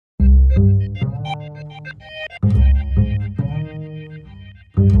Hi,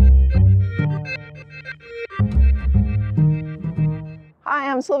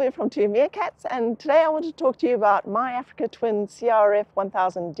 I'm Sylvia from Two Meerkats, and today I want to talk to you about my Africa Twin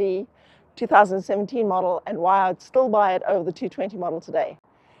CRF1000d 2017 model and why I'd still buy it over the 220 model today.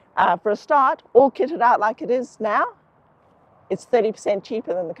 For a start, all kitted out like it is now, it's 30%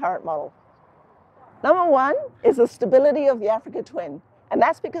 cheaper than the current model. Number one is the stability of the Africa Twin, and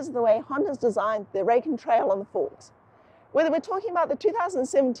that's because of the way Honda's designed their rake and trail on the forks. Whether we're talking about the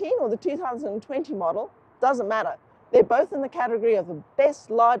 2017 or the 2020 model, doesn't matter. They're both in the category of the best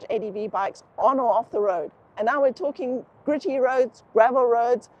large ADV bikes on or off the road. And now we're talking gritty roads, gravel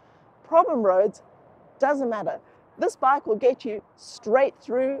roads, problem roads, doesn't matter. This bike will get you straight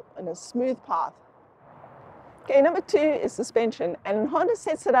through on a smooth path. Okay, number two is suspension, and Honda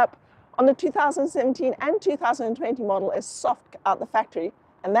sets it up on the 2017 and 2020 model as soft out the factory,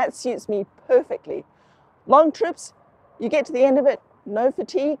 and that suits me perfectly. Long trips, you get to the end of it, no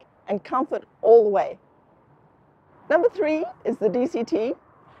fatigue and comfort all the way. Number three is the DCT,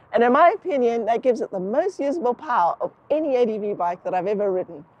 and in my opinion, that gives it the most usable power of any ADV bike that I've ever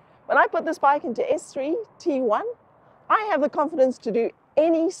ridden. When I put this bike into S3 T1, I have the confidence to do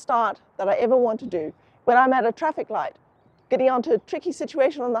any start that I ever want to do. When I'm at a traffic light, getting onto a tricky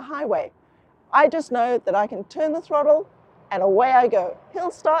situation on the highway, I just know that I can turn the throttle and away I go.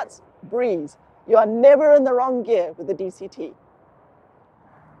 Hill starts, breeze. You are never in the wrong gear with the DCT.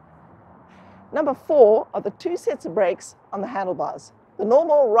 Number four are the two sets of brakes on the handlebars. The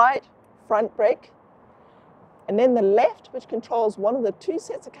normal right front brake, and then the left, which controls one of the two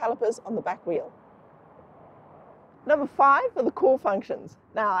sets of calipers on the back wheel. Number five are the core functions.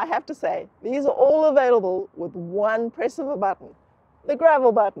 Now, I have to say, these are all available with one press of a button. The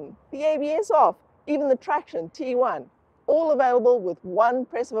gravel button, the ABS off, even the traction T1, all available with one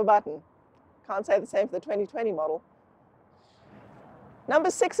press of a button. Can't say the same for the 2020 model. Number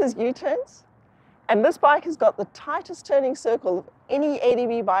six is U-turns. And this bike has got the tightest turning circle of any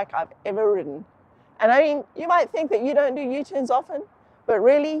ADV bike I've ever ridden. And I mean, you might think that you don't do U-turns often, but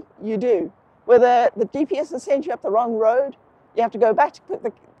really you do. Whether the GPS has sent you up the wrong road, you have to go back to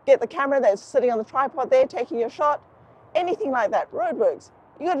get the camera that's sitting on the tripod there, taking your shot, anything like that, roadworks.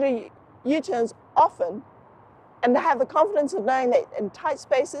 You got to do U-turns often and to have the confidence of knowing that in tight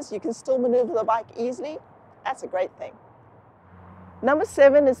spaces you can still maneuver the bike easily. That's a great thing. Number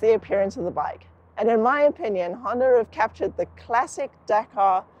seven is the appearance of the bike. And in my opinion, Honda have captured the classic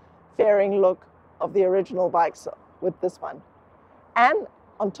Dakar fairing look of the original bikes with this one. And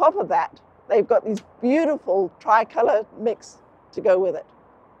on top of that, they've got these beautiful tricolor mix to go with it.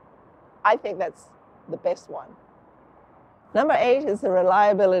 I think that's the best one. Number eight is the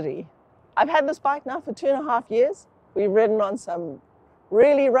reliability. I've had this bike now for 2.5 years. We've ridden on some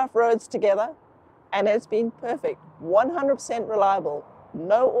really rough roads together, and it's been perfect. 100% reliable,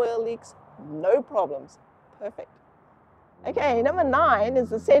 no oil leaks, no problems, perfect. Okay, number nine is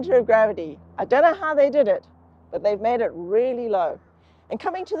the center of gravity. I don't know how they did it, but they've made it really low. And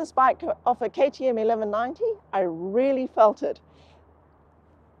coming to this bike off a KTM 1190, I really felt it.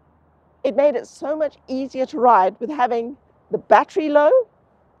 It made it so much easier to ride with having the battery low,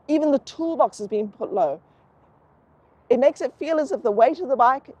 even the toolbox has been put low. It makes it feel as if the weight of the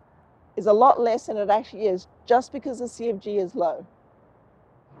bike is a lot less than it actually is, just because the CFG is low.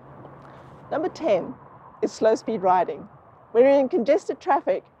 Number 10 is slow speed riding. When you're in congested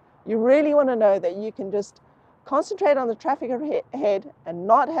traffic, you really want to know that you can just concentrate on the traffic ahead and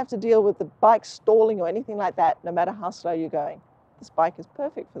not have to deal with the bike stalling or anything like that, no matter how slow you're going. This bike is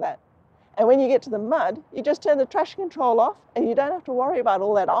perfect for that. And when you get to the mud, you just turn the traction control off and you don't have to worry about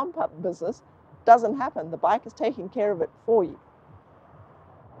all that arm pump business. It doesn't happen. The bike is taking care of it for you.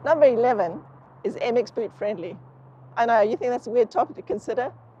 Number 11 is MX boot friendly. I know, you think that's a weird topic to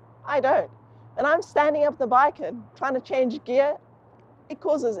consider. I don't. And I'm standing up the bike and trying to change gear, it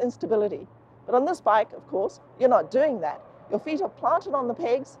causes instability. But on this bike, of course, you're not doing that. Your feet are planted on the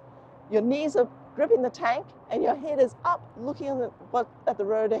pegs, your knees are gripping the tank, and your head is up looking at the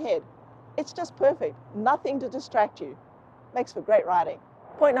road ahead. It's just perfect. Nothing to distract you. Makes for great riding.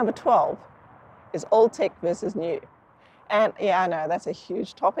 Point number 12 is old tech versus new. And yeah, I know that's a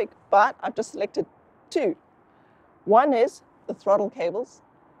huge topic, but I've just selected two. One is the throttle cables,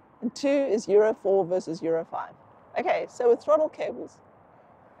 and two is Euro 4 versus Euro 5. Okay, so with throttle cables,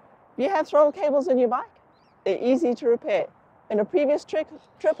 if you have throttle cables in your bike, they're easy to repair. In a previous trip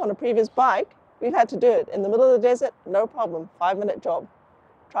on a previous bike, we've had to do it in the middle of the desert, no problem, 5-minute job.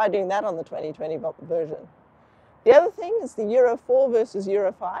 Try doing that on the 2020 version. The other thing is the Euro 4 versus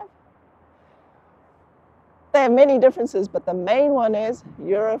Euro 5. There are many differences, but the main one is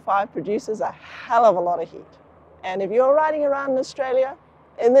Euro 5 produces a hell of a lot of heat. And if you're riding around in Australia,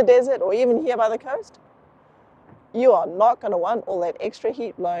 in the desert, or even here by the coast, you are not going to want all that extra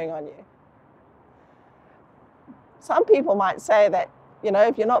heat blowing on you. Some people might say that,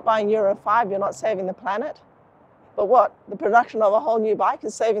 if you're not buying Euro 5, you're not saving the planet. But what, the production of a whole new bike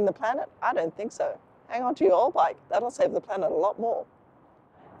is saving the planet? I don't think so. Hang on to your old bike. That'll save the planet a lot more.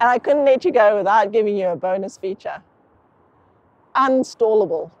 And I couldn't let you go without giving you a bonus feature.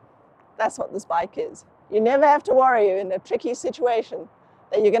 Unstallable. That's what this bike is. You never have to worry in a tricky situation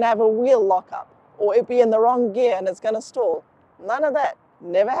that you're going to have a wheel lockup or it be in the wrong gear and it's going to stall. None of that.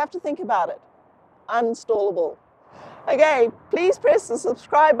 Never have to think about it. Unstallable. Okay, please press the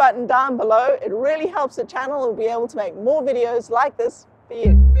subscribe button down below. It really helps the channel and we'll be able to make more videos like this for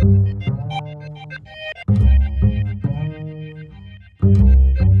you.